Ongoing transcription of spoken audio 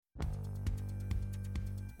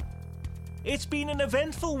It's been an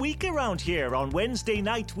eventful week around here. On Wednesday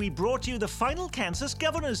night, we brought you the final Kansas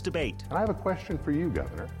governor's debate. And I have a question for you,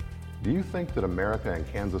 Governor. Do you think that America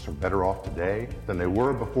and Kansas are better off today than they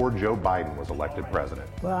were before Joe Biden was elected president?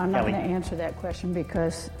 Well, I'm not going to answer that question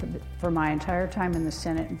because for my entire time in the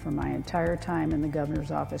Senate and for my entire time in the governor's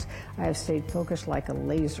office, I have stayed focused like a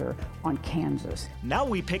laser on Kansas. Now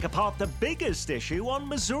we pick apart the biggest issue on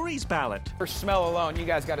Missouri's ballot. For smell alone, you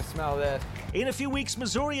guys got to smell this. In a few weeks,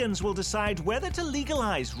 Missourians will decide whether to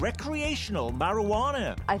legalize recreational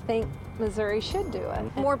marijuana. I think Missouri should do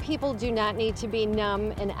it. More people do not need to be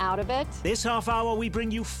numb and out of it. This half hour, we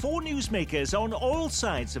bring you 4 newsmakers on all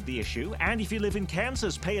sides of the issue. And if you live in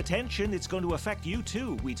Kansas, pay attention. It's going to affect you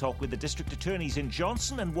too. We talk with the district attorneys in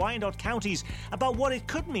Johnson and Wyandotte counties about what it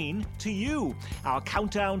could mean to you. Our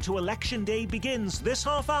countdown to Election Day begins this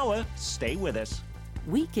half hour. Stay with us.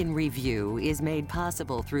 Week in Review is made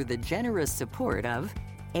possible through the generous support of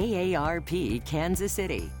AARP Kansas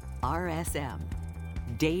City, RSM,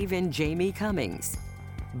 Dave and Jamie Cummings,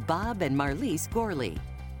 Bob and Marlise Gorley,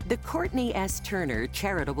 the Courtney S. Turner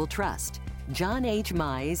Charitable Trust, John H.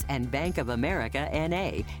 Mize and Bank of America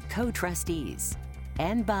N.A. co-trustees,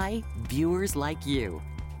 and by viewers like you.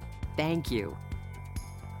 Thank you.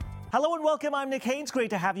 Hello and welcome. I'm Nick Haynes.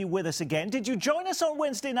 Great to have you with us again. Did you join us on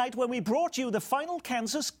Wednesday night when we brought you the final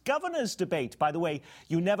Kansas governor's debate? By the way,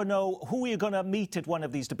 you never know who you're going to meet at one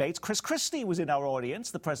of these debates. Chris Christie was in our audience.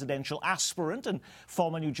 The presidential aspirant and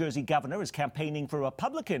former New Jersey governor is campaigning for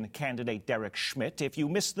Republican candidate Derek Schmidt. If you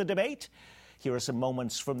missed the debate, here are some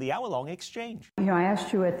moments from the hour-long exchange. You know, I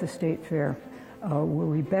asked you at the state fair, were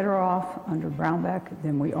we better off under Brownback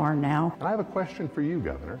than we are now? And I have a question for you,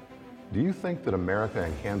 Governor. Do you think that America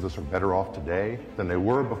and Kansas are better off today than they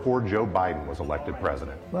were before Joe Biden was elected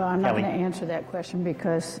president? Well, I'm not going to answer that question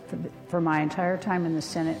because for my entire time in the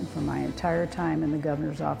Senate and for my entire time in the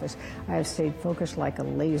governor's office, I have stayed focused like a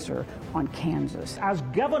laser on Kansas. As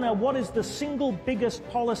governor, what is the single biggest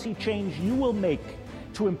policy change you will make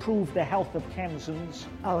to improve the health of Kansans?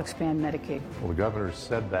 I'll expand Medicaid. Well, the governor's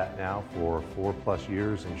said that now for 4+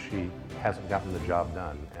 years, and she hasn't gotten the job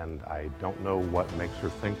done. And I don't know what makes her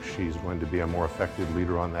think she's going to be a more effective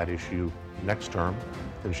leader on that issue next term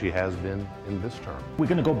than she has been in this term. We're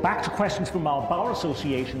going to go back to questions from our Bar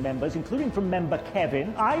Association members, including from member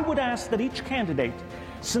Kevin. I would ask that each candidate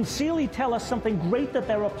sincerely tell us something great that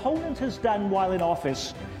their opponent has done while in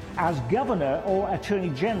office as governor or attorney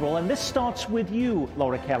general. And this starts with you,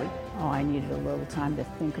 Laura Kelly. Oh, I needed a little time to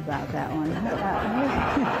think about that one.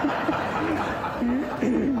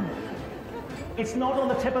 It's not on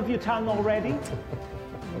the tip of your tongue already?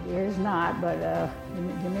 It is not, but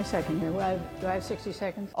give me a second here. Do I have 60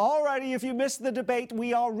 seconds? All righty, if you missed the debate,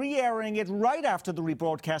 we are re-airing it right after the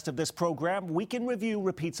rebroadcast of this program. Week in Review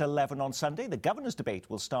repeats 11 on Sunday. The governor's debate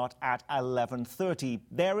will start at 11:30.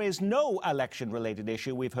 There is no election-related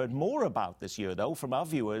issue we've heard more about this year, though, from our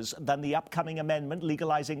viewers than the upcoming amendment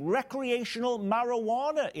legalizing recreational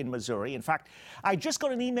marijuana in Missouri. In fact, I just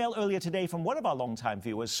got an email earlier today from one of our longtime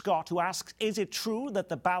viewers, Scott, who asks, is it true that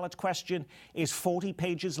the ballot question is 40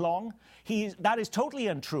 pages long? That is totally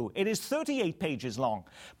untrue. It is 38 pages long.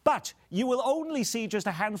 But you will only see just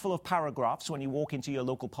a handful of paragraphs when you walk into your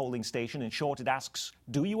local polling station. In short, it asks,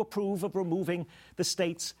 do you approve of removing the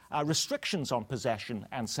state's restrictions on possession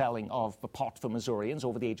and selling of the pot for Missourians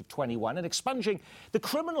over the age of 21 and expunging the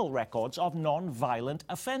criminal records of non-violent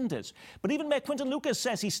offenders? But even Mayor Quinton Lucas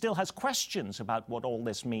says he still has questions about what all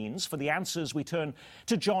this means. For the answers, we turn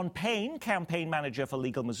to John Payne, campaign manager for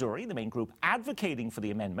Legal Missouri, the main group advocating for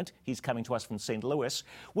the amendment. He's coming to us from St. Louis.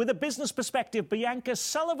 With a business perspective, Bianca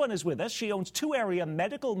Sullivan is with us. She owns 2 area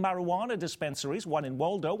medical marijuana dispensaries, one in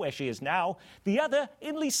Waldo, where she is now, the other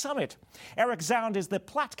in Lee Summit. Eric Zound is the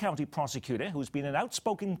Platte County prosecutor who's been an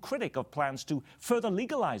outspoken critic of plans to further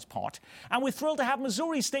legalize pot. And we're thrilled to have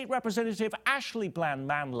Missouri State Representative Ashley Bland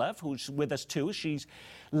Manlove, who's with us too. She's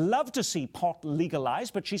loved to see pot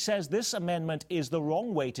legalized, but she says this amendment is the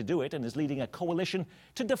wrong way to do it and is leading a coalition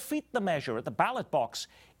to defeat the measure at the ballot box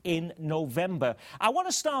in November. I want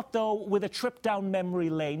to start, though, with a trip down memory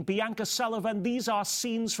lane. Bianca Sullivan, these are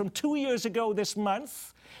scenes from 2 years ago this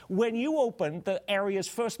month when you opened the area's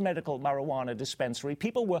first medical marijuana dispensary.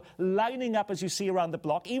 People were lining up, as you see around the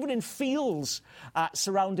block, even in fields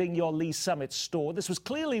surrounding your Lee Summit store. This was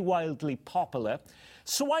clearly wildly popular.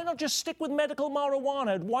 So why not just stick with medical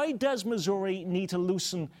marijuana? Why does Missouri need to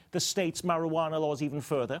loosen the state's marijuana laws even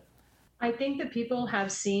further? I think that people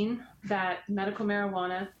have seen that medical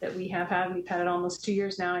marijuana that we've had it almost 2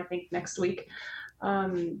 years now, I think next week,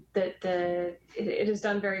 it has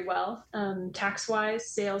done very well, tax-wise,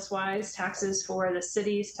 sales-wise, taxes for the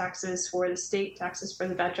cities, taxes for the state, taxes for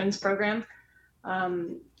the Veterans Program.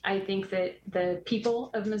 I think that the people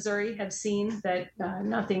of Missouri have seen that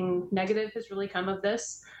nothing negative has really come of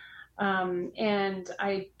this. And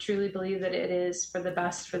I truly believe that it is for the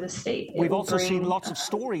best for the state. We've also seen lots of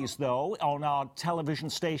stories, though, on our television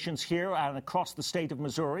stations here and across the state of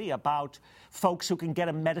Missouri about folks who can get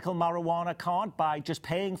a medical marijuana card by just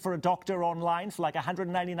paying for a doctor online for like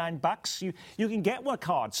 $199. You can get one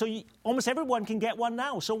card. So almost everyone can get one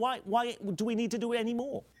now. So why do we need to do it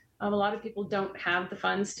anymore? A lot of people don't have the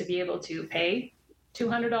funds to be able to pay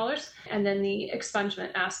 $200. And then the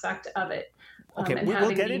expungement aspect of it. Okay,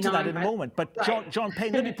 we'll get into that in a moment. But John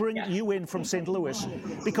Payne, let me bring you in from St. Louis,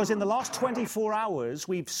 because in the last 24 hours,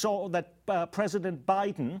 we've saw that President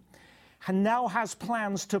Biden now has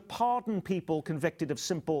plans to pardon people convicted of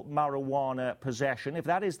simple marijuana possession. If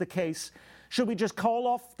that is the case, should we just call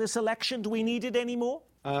off this election? Do we need it anymore?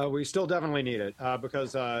 We still definitely need it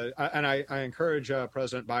because, I encourage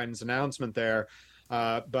President Biden's announcement there.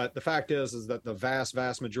 But the fact is that the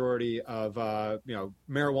vast majority of,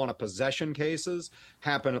 marijuana possession cases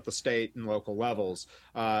happen at the state and local levels.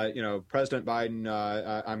 President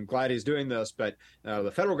Biden, I'm glad he's doing this, but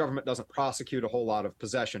the federal government doesn't prosecute a whole lot of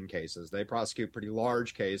possession cases. They prosecute pretty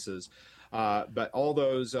large cases. But all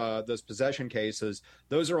those possession cases,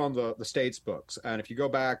 those are on the state's books. And if you go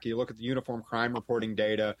back, you look at the Uniform Crime Reporting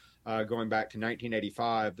data going back to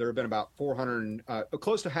 1985, there have been about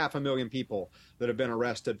close to 500,000 people that have been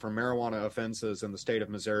arrested for marijuana offenses in the state of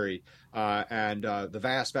Missouri. And the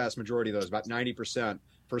vast majority of those, about 90%,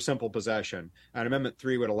 for simple possession. And Amendment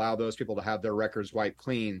 3 would allow those people to have their records wiped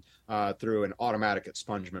clean through an automatic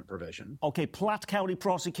expungement provision. Okay, Platte County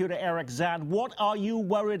Prosecutor Eric Zand, what are you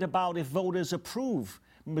worried about if voters approve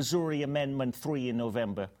Missouri Amendment 3 in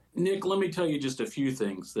November? Nick, let me tell you just a few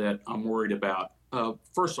things that I'm worried about.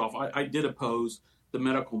 First off, I did oppose the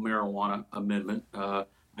medical marijuana amendment. I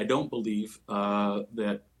don't believe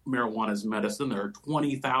that marijuana is medicine. There are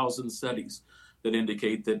 20,000 studies that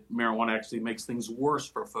indicate that marijuana actually makes things worse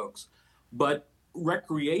for folks. But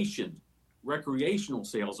recreational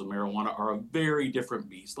sales of marijuana are a very different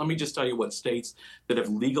beast. Let me just tell you what states that have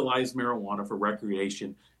legalized marijuana for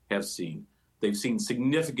recreation have seen. They've seen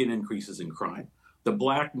significant increases in crime. The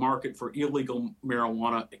black market for illegal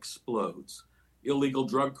marijuana explodes. Illegal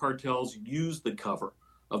drug cartels use the cover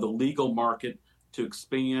of the legal market to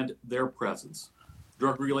expand their presence.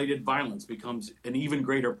 Drug-related violence becomes an even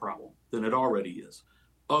greater problem than it already is.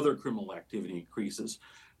 Other criminal activity increases.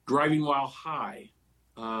 Driving while high,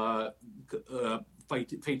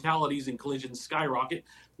 fatalities and collisions skyrocket.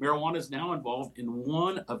 Marijuana is now involved in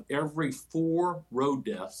 1 of every 4 road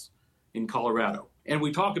deaths in Colorado. And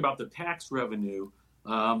we talk about the tax revenue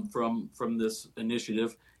from this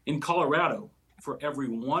initiative. In Colorado, for every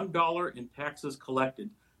 $1 in taxes collected,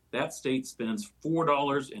 that state spends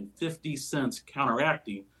 $4.50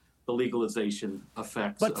 counteracting the legalization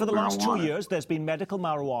effects But for the marijuana. last 2 years, there's been medical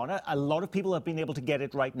marijuana. A lot of people have been able to get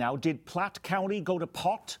it right now. Did Platte County go to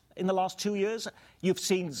pot in the last 2 years? You've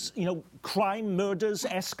seen, crime, murders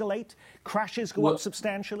escalate, crashes go up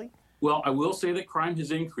substantially? Well, I will say that crime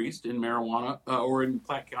has increased in marijuana or in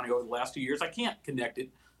Platte County over the last 2 years. I can't connect it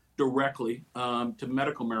directly to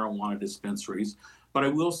medical marijuana dispensaries, but I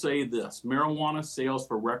will say this. Marijuana sales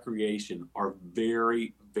for recreation are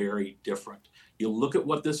very, very different. You look at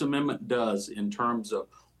what this amendment does in terms of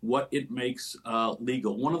what it makes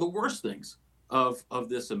legal. One of the worst things of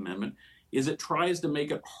this amendment is it tries to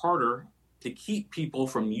make it harder to keep people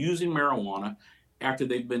from using marijuana after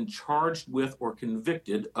they've been charged with or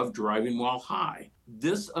convicted of driving while high.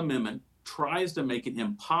 This amendment tries to make it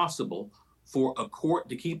impossible for a court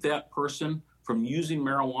to keep that person from using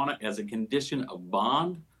marijuana as a condition of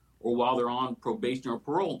bond or while they're on probation or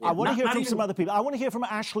parole. I want to hear from some other people. I want to hear from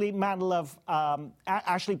Ashley Manlove,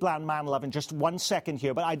 Ashley Bland Manlove in just 1 second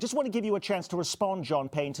here. But I just want to give you a chance to respond, John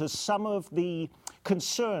Payne, to some of the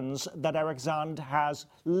concerns that Eric Zand has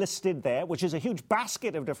listed there, which is a huge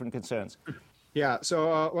basket of different concerns. Yeah,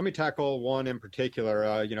 so let me tackle one in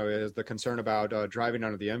particular, is the concern about driving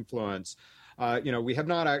under the influence. We have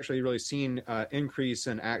not actually really seen increase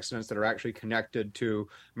in accidents that are actually connected to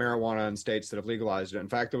marijuana in states that have legalized it. In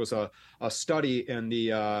fact, there was a study in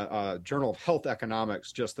the Journal of Health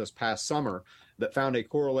Economics just this past summer that found a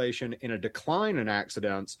correlation in a decline in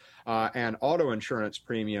accidents and auto insurance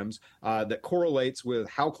premiums that correlates with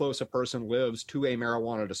how close a person lives to a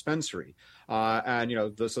marijuana dispensary. And,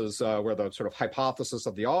 this is where the sort of hypothesis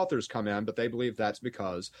of the authors come in, but they believe that's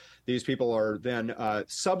because these people are then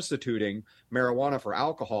substituting marijuana for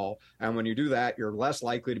alcohol. And when you do that, you're less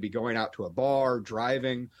likely to be going out to a bar,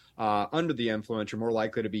 driving under the influence. You're more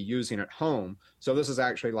likely to be using at home. So this is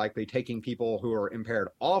actually likely taking people who are impaired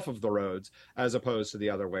off of the roads as opposed to the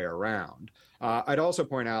other way around. I'd also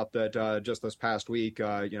point out that just this past week,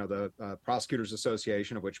 the Prosecutors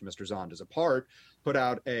Association, of which Mr. Zond is a part, put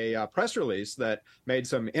out a press release that made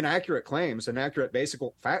some inaccurate basic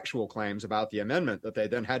factual claims about the amendment that they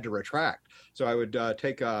then had to retract. So I would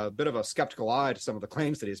take a bit of a skeptical eye to some of the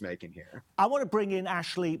claims that he's making here. I want to bring in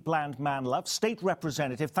Ashley Bland-Manlove, State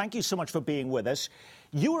Representative. Thank you so much for being with us.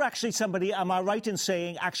 You are actually somebody, am I right in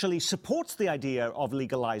saying, actually supports the idea of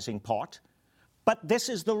legalizing pot, but this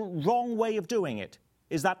is the wrong way of doing it.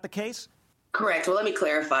 Is that the case? Correct. Well, let me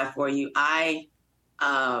clarify for you. I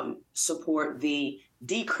support the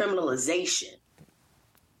decriminalization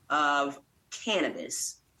of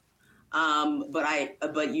cannabis,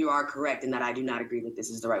 but you are correct in that I do not agree that this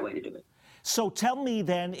is the right way to do it. So tell me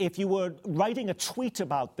then, if you were writing a tweet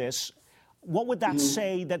about this, what would that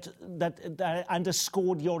say that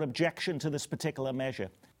underscored your objection to this particular measure?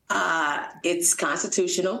 It's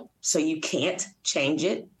constitutional, so you can't change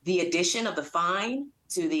it. The addition of the fine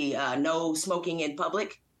to the no smoking in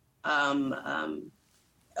public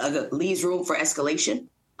leaves room for escalation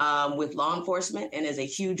with law enforcement and is a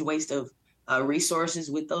huge waste of resources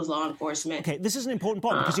with those law enforcement. Okay, this is an important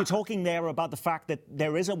point because you're talking there about the fact that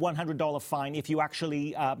there is a $100 fine if you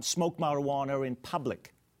actually smoke marijuana in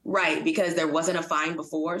public. Right, because there wasn't a fine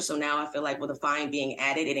before. So now I feel like with a fine being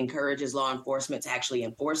added, it encourages law enforcement to actually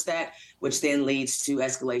enforce that, which then leads to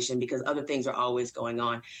escalation because other things are always going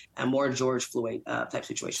on, a more George Floyd type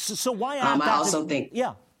situation. So why add that? I also think...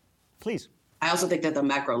 Yeah, please. I also think that the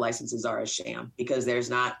macro licenses are a sham because there's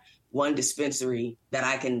not one dispensary that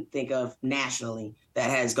I can think of nationally that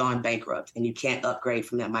has gone bankrupt, and you can't upgrade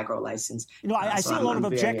from that micro license. I see a lot of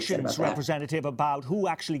objections, Representative, about who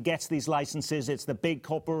actually gets these licenses. It's the big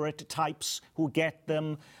corporate types who get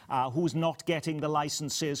them, who's not getting the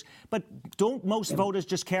licenses. But don't most voters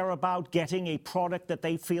just care about getting a product that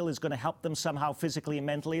they feel is going to help them somehow physically and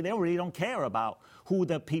mentally? They really don't care about who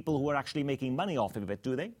the people who are actually making money off of it,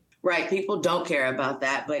 do they? Right. People don't care about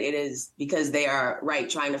that, but it is because they are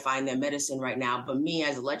trying to find their medicine right now. But me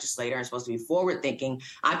as a legislator, I'm supposed to be forward thinking.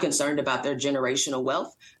 I'm concerned about their generational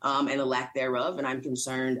wealth and the lack thereof. And I'm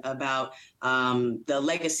concerned about the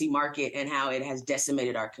legacy market and how it has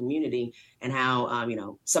decimated our community and how,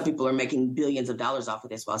 some people are making billions of dollars off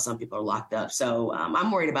of this while some people are locked up. So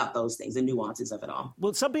I'm worried about those things, the nuances of it all.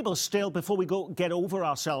 Well, some people still, before we get over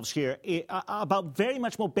ourselves here, about very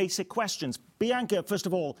much more basic questions. Bianca, first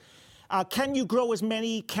of all, can you grow as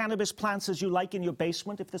many cannabis plants as you like in your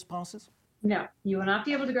basement if this passes? No, you will not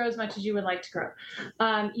be able to grow as much as you would like to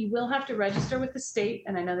grow. You will have to register with the state,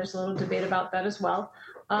 and I know there's a little debate about that as well.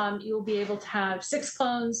 You will be able to have 6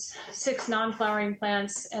 clones, 6 non-flowering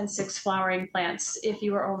plants, and 6 flowering plants if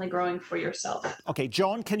you are only growing for yourself. Okay,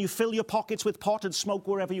 John, can you fill your pockets with pot and smoke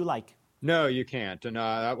wherever you like? No, you can't. And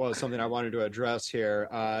that was something I wanted to address here.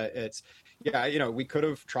 We could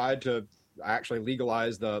have tried to actually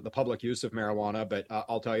legalize the public use of marijuana, but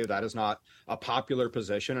I'll tell you that is not a popular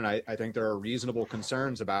position, and I think there are reasonable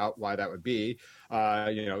concerns about why that would be.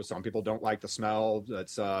 Some people don't like the smell.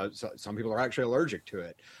 Some people are actually allergic to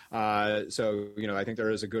it. I think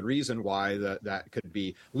there is a good reason why that could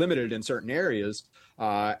be limited in certain areas.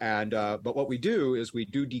 But what we do is we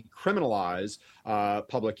do decriminalize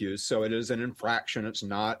public use, so it is an infraction. It's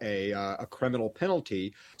not a criminal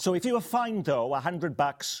penalty. So if you were fined, though,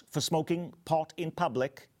 $100 for smoking pot in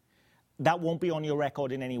public, that won't be on your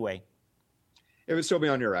record in any way? It would still be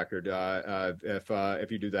on your record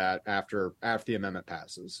if you do that after the amendment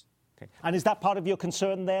passes. Okay. And is that part of your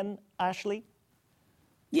concern then, Ashley?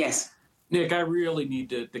 Yes. Nick, I really need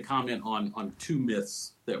to comment on 2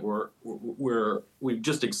 myths that we've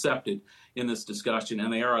just accepted in this discussion,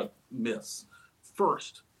 and they are myths.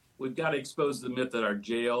 First, we've got to expose the myth that our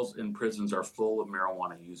jails and prisons are full of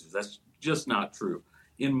marijuana users. That's just not true.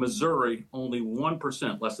 In Missouri, only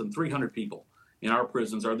 1%, less than 300 people in our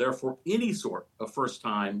prisons are there for any sort of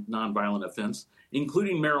first-time nonviolent offense,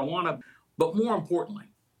 including marijuana. But more importantly,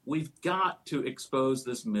 we've got to expose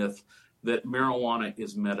this myth that marijuana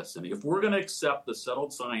is medicine. If we're going to accept the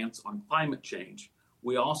settled science on climate change,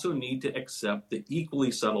 we also need to accept the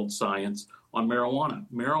equally settled science on marijuana.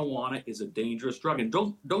 Marijuana is a dangerous drug, and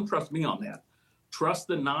don't trust me on that. Trust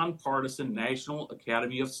the nonpartisan National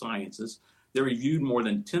Academy of Sciences. They reviewed more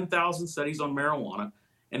than 10,000 studies on marijuana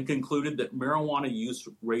and concluded that marijuana use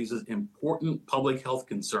raises important public health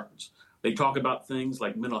concerns. They talk about things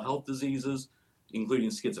like mental health diseases, including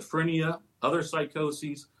schizophrenia, other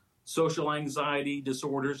psychoses, social anxiety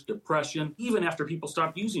disorders, depression, even after people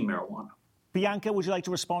stop using marijuana. Bianca, would you like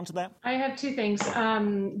to respond to that? I have two things.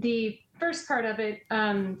 The first part of it,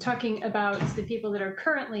 talking about the people that are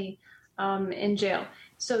currently in jail.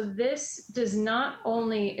 So this does not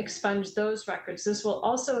only expunge those records, this will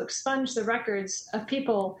also expunge the records of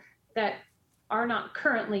people that are not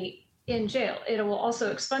currently in jail. It will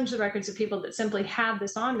also expunge the records of people that simply have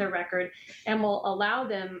this on their record and will allow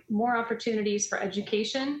them more opportunities for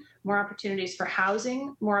education, more opportunities for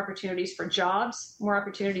housing, more opportunities for jobs, more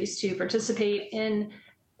opportunities to participate in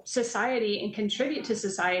society and contribute to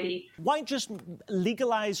society. Why just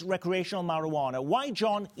legalize recreational marijuana? Why,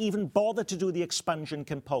 John, even bother to do the expunsion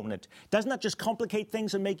component? Doesn't that just complicate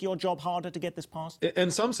things and make your job harder to get this passed? In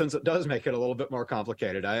some sense, it does make it a little bit more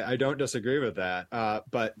complicated. I don't disagree with that,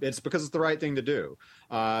 but it's because it's the right thing to do.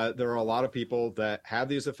 There are a lot of people that have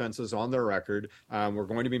these offenses on their record. We're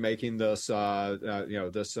going to be making this,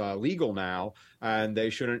 this legal now, and they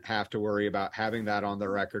shouldn't have to worry about having that on their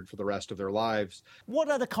record for the rest of their lives. What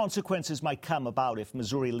other consequences might come about if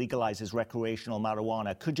Missouri legalizes recreational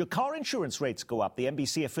marijuana? Could your car insurance rates go up? The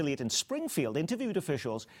NBC affiliate in Springfield interviewed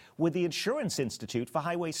officials with the Insurance Institute for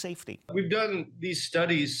Highway Safety. We've done these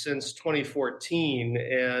studies since 2014,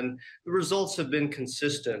 and the results have been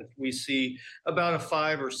consistent. We see about a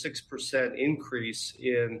 5 or 6% increase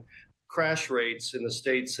in crash rates in the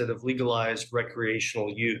states that have legalized recreational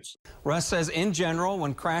use. Russ says, in general,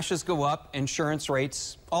 when crashes go up, insurance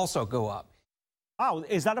rates also go up. Wow,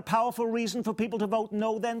 is that a powerful reason for people to vote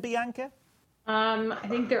no then, Bianca? I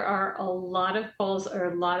think there are a lot of polls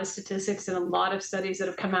or a lot of statistics and a lot of studies that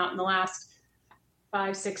have come out in the last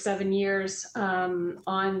 5, 6, 7 years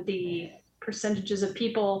on the percentages of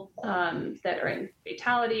people that are in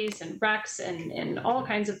fatalities and wrecks and all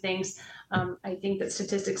kinds of things. I think that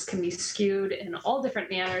statistics can be skewed in all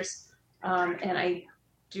different manners, and I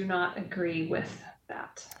do not agree with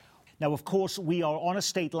that. Now, of course, we are on a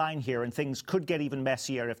state line here, and things could get even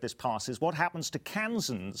messier if this passes. What happens to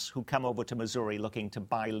Kansans who come over to Missouri looking to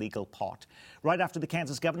buy legal pot? Right after the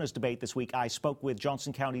Kansas governor's debate this week, I spoke with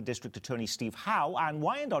Johnson County District Attorney Steve Howe and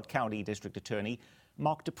Wyandotte County District Attorney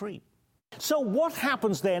Mark Dupree. So what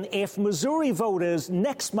happens then if Missouri voters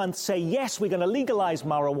next month say, yes, we're going to legalize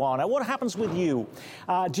marijuana? What happens with you?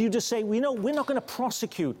 Do you just say, we're not going to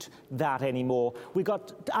prosecute that anymore? We've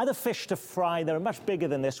got other fish to fry that are much bigger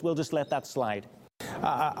than this. We'll just let that slide.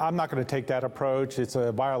 I'm not going to take that approach. It's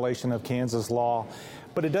a violation of Kansas law.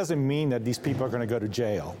 But it doesn't mean that these people are going to go to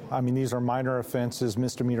jail. I mean, these are minor offenses,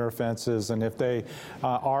 misdemeanor offenses, and if they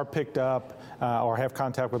are picked up or have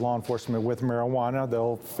contact with law enforcement with marijuana,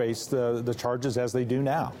 they'll face the charges as they do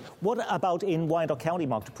now. What about in Wyandotte County,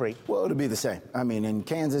 Mark Dupree? Well, it'll be the same. I mean, in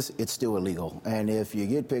Kansas, it's still illegal. And if you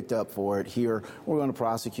get picked up for it here, we're going to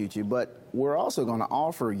prosecute you. But we're also going to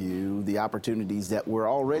offer you the opportunities that we're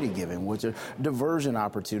already given, which are diversion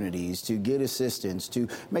opportunities to get assistance, to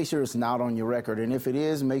make sure it's not on your record. And if it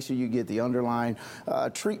is, make sure you get the underlying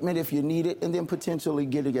treatment if you need it, and then potentially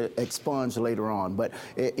get it expunged later on. But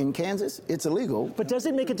in Kansas, it's illegal. But does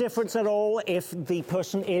it make a difference at all if the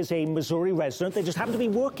person is a Missouri resident? They just happen to be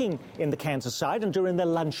working in the Kansas side, and during their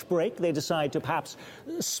lunch break, they decide to perhaps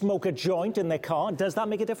smoke a joint in their car. Does that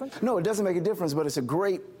make a difference? No, it doesn't make a difference, but it's a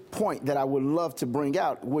great point that I would love to bring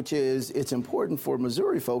out, which is it's important for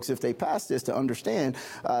Missouri folks, if they pass this, to understand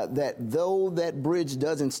that though that bridge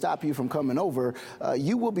doesn't stop you from coming over,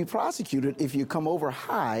 you will be prosecuted if you come over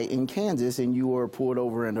high in Kansas and you are pulled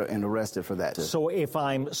over and arrested for that. So if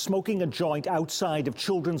I'm smoking a joint outside of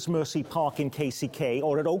Children's Mercy Park in KCK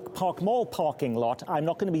or at Oak Park Mall parking lot, I'm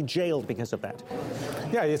not going to be jailed because of that?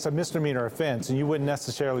 Yeah, it's a misdemeanor offense, and you wouldn't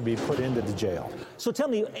necessarily be put into the jail. So tell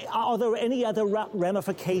me, are there any other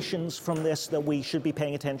ramifications from this that we should be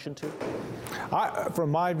paying attention to? From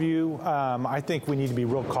my view, I think we need to be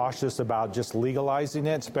real cautious about just legalizing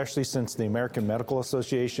it, especially since the American Medical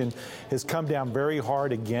Association has come down very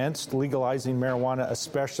hard against legalizing marijuana,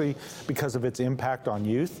 especially because of its impact on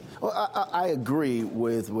youth. Well, I agree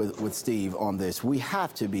with Steve on this. We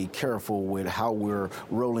have to be careful with how we're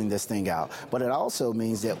rolling this thing out. But it also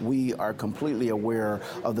means that we are completely aware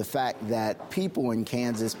of the fact that people in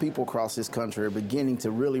Kansas, people across this country are beginning to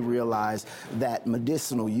really realize that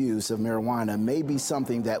medicinal use of marijuana may be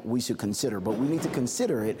something that we should consider, but we need to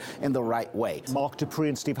consider it in the right way. Mark Dupree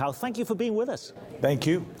and Steve Howe, thank you for being with us. Thank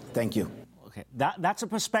you. Thank you. Okay, that's a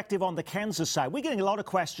perspective on the Kansas side. We're getting a lot of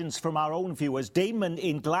questions from our own viewers. Damon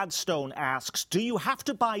in Gladstone asks, do you have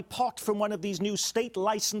to buy pot from one of these new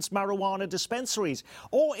state-licensed marijuana dispensaries?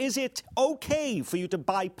 Or is it okay for you to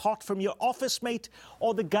buy pot from your office mate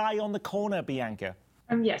or the guy on the corner, Bianca?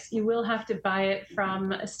 Yes, you will have to buy it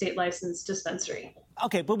from a state-licensed dispensary.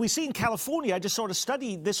 Okay, but we see in California, I just saw a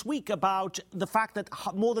study this week about the fact that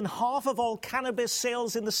more than half of all cannabis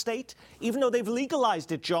sales in the state, even though they've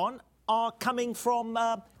legalized it, John, are coming from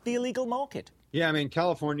the illegal market. Yeah, I mean,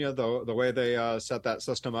 California, the way they set that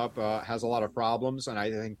system up has a lot of problems. And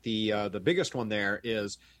I think the biggest one there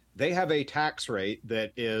is they have a tax rate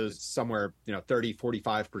that is somewhere, 30,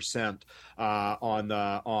 45% on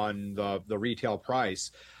the retail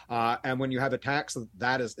price. And when you have a tax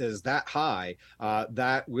that is that high,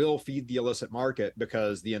 that will feed the illicit market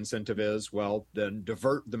because the incentive is, well, then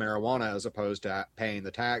divert the marijuana as opposed to paying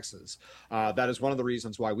the taxes. That is one of the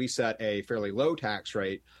reasons why we set a fairly low tax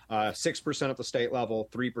rate, 6% at the state level,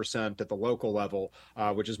 3% at the local level,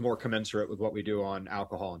 which is more commensurate with what we do on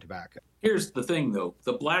alcohol and tobacco. Here's the thing, though.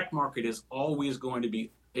 The black market is always going to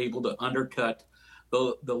be able to undercut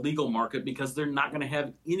the legal market because they're not going to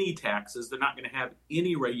have any taxes. They're not going to have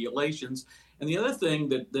any regulations. And the other thing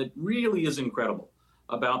that really is incredible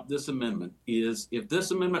about this amendment is if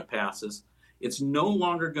this amendment passes, it's no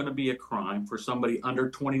longer going to be a crime for somebody under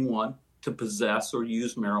 21 to possess or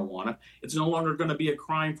use marijuana. It's no longer going to be a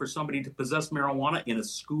crime for somebody to possess marijuana in a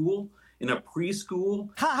school, in a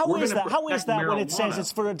preschool. How is that when it says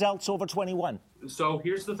it's for adults over 21? So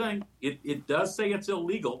here's the thing. It does say it's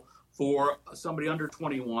illegal for somebody under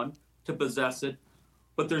 21 to possess it,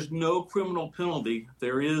 but there's no criminal penalty.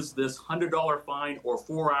 There is this $100 fine or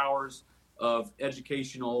 4 hours of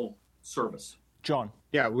educational service. John.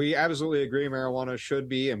 Yeah, we absolutely agree marijuana should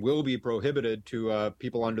be and will be prohibited to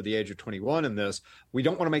people under the age of 21 in this. We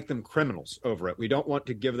don't want to make them criminals over it. We don't want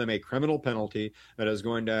to give them a criminal penalty that is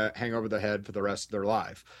going to hang over their head for the rest of their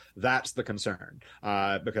life. That's the concern,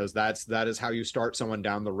 because that is how you start someone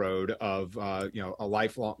down the road of a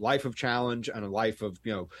life of challenge and a life of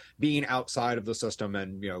being outside of the system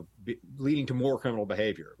and leading to more criminal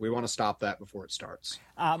behavior. We want to stop that before it starts.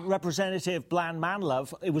 Representative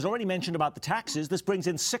Bland-Manlove, it was already mentioned about the taxes. This brings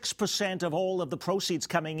in 6% of all of the proceeds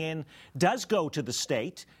coming in does go to the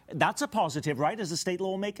state. That's a positive, right, as a state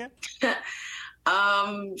lawmaker?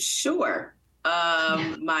 Sure.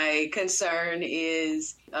 My concern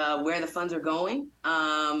is where the funds are going.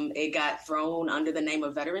 It got thrown under the name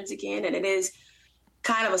of veterans again, and it is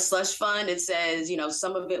kind of a slush fund. It says,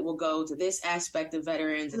 some of it will go to this aspect of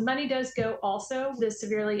veterans. The money does go also to the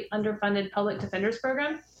severely underfunded public defenders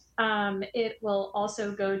program. It will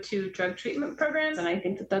also go to drug treatment programs, and I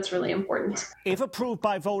think that that's really important. If approved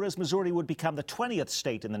by voters, Missouri would become the 20th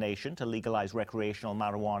state in the nation to legalize recreational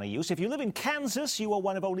marijuana use. If you live in Kansas, you are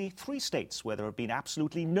one of only 3 states where there have been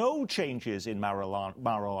absolutely no changes in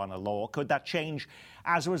marijuana law. Could that change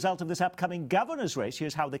as a result of this upcoming governor's race?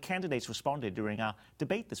 Here's how the candidates responded during our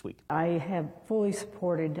debate this week. I have fully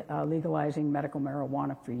supported legalizing medical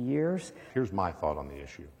marijuana for years. Here's my thought on the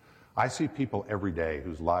issue. I see people every day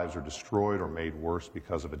whose lives are destroyed or made worse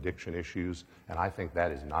because of addiction issues, and I think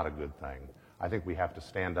that is not a good thing. I think we have to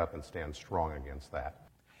stand up and stand strong against that.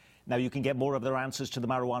 Now, you can get more of their answers to the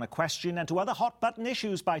marijuana question and to other hot-button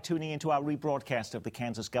issues by tuning into our rebroadcast of the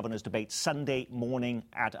Kansas governor's debate Sunday morning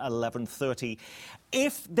at 11:30.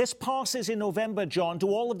 If this passes in November, John, do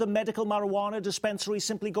all of the medical marijuana dispensaries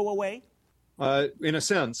simply go away? In a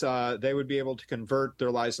sense, they would be able to convert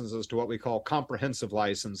their licenses to what we call comprehensive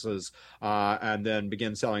licenses, and then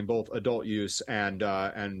begin selling both adult use and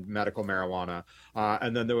medical marijuana.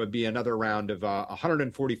 And then there would be another round of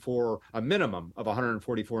a minimum of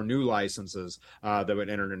 144 new licenses that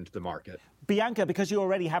would enter into the market. Bianca, because you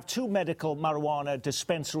already have 2 medical marijuana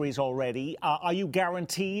dispensaries already, are you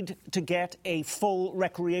guaranteed to get a full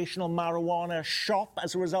recreational marijuana shop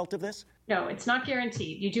as a result of this? No, it's not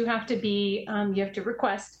guaranteed. You do have to be, you have to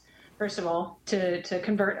request, first of all, to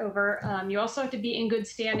convert over. You also have to be in good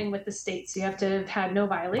standing with the state. So you have to have had no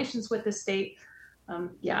violations with the state. And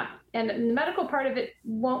the medical part of it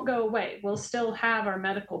won't go away. We'll still have our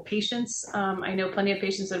medical patients. I know plenty of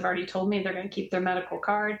patients that have already told me they're going to keep their medical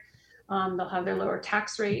card. They'll have their lower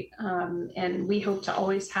tax rate. And we hope to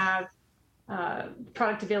always have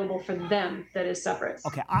product available for them that is separate.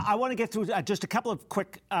 Okay, I want to get through just a couple of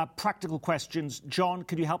quick practical questions. John,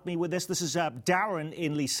 could you help me with this? This is Darren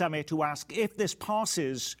in Lee Summit who asks, if this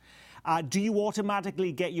passes, do you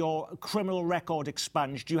automatically get your criminal record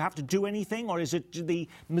expunged? Do you have to do anything, or is it the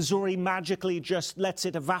Missouri magically just lets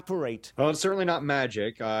it evaporate? Well, it's certainly not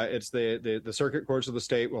magic. It's the circuit courts of the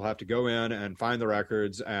state will have to go in and find the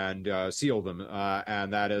records and seal them,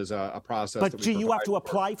 and that is a process. But do you have to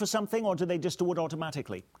apply for something, or do they just do it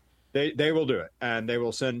automatically? They will do it, and they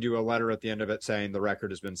will send you a letter at the end of it saying the record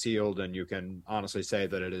has been sealed, and you can honestly say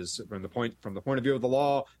that it is from the point of view of the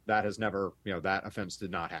law, that has never, that offense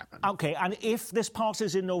did not happen. Okay, and if this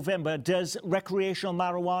passes in November, does recreational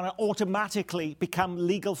marijuana automatically become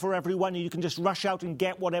legal for everyone, and you can just rush out and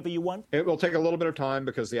get whatever you want? It will take a little bit of time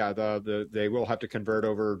because, they will have to convert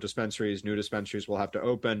over dispensaries. New dispensaries will have to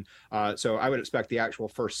open. So I would expect the actual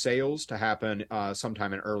first sales to happen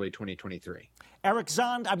sometime in early 2023. Eric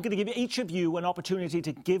Zand, I'm going to give each of you an opportunity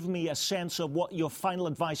to give me a sense of what your final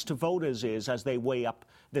advice to voters is as they weigh up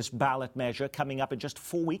this ballot measure coming up in just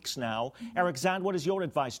 4 weeks now. Eric Zand, what is your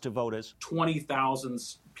advice to voters? 20,000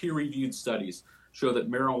 peer-reviewed studies show that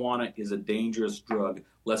marijuana is a dangerous drug.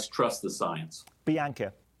 Let's trust the science.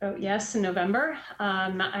 Bianca. Oh, yes, in November.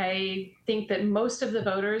 I think that most of the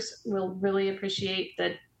voters will really appreciate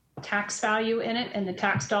the tax value in it and the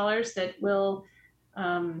tax dollars that will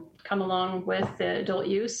come along with the adult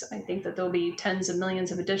use. I think that there'll be tens of millions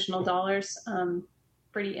of additional dollars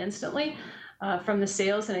pretty instantly from the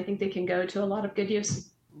sales, and I think they can go to a lot of good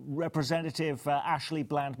use. Representative Ashley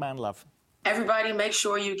Bland-Manlove. Everybody make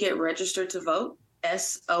sure you get registered to vote,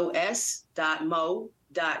 sos.mo.gov,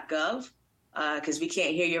 because we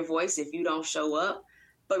can't hear your voice if you don't show up.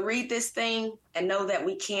 But read this thing and know that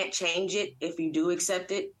we can't change it if you do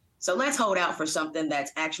accept it. So let's hold out for something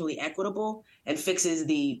that's actually equitable and fixes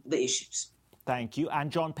the issues. Thank you.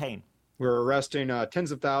 And John Payne. We're arresting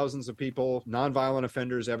tens of thousands of people, nonviolent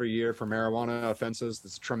offenders every year for marijuana offenses.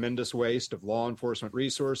 This tremendous waste of law enforcement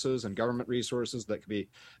resources and government resources that could be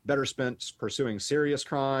better spent pursuing serious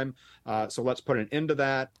crime. So let's put an end to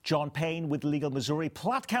that. John Payne with Legal Missouri,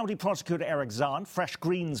 Platte County Prosecutor Eric Zahn, Fresh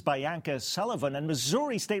Greens Bianca Sullivan, and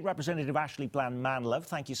Missouri State Representative Ashley Bland-Manlove.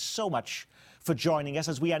 Thank you so much for joining us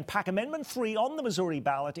as we unpack Amendment 3 on the Missouri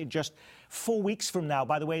ballot in just 4 weeks from now.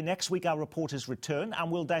 By the way, next week our reporters return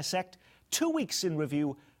and we'll dissect 2 weeks in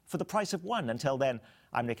review for the price of one. Until then,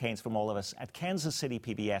 I'm Nick Haynes from all of us at Kansas City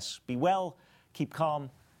PBS. Be well, keep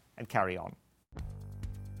calm, and carry on.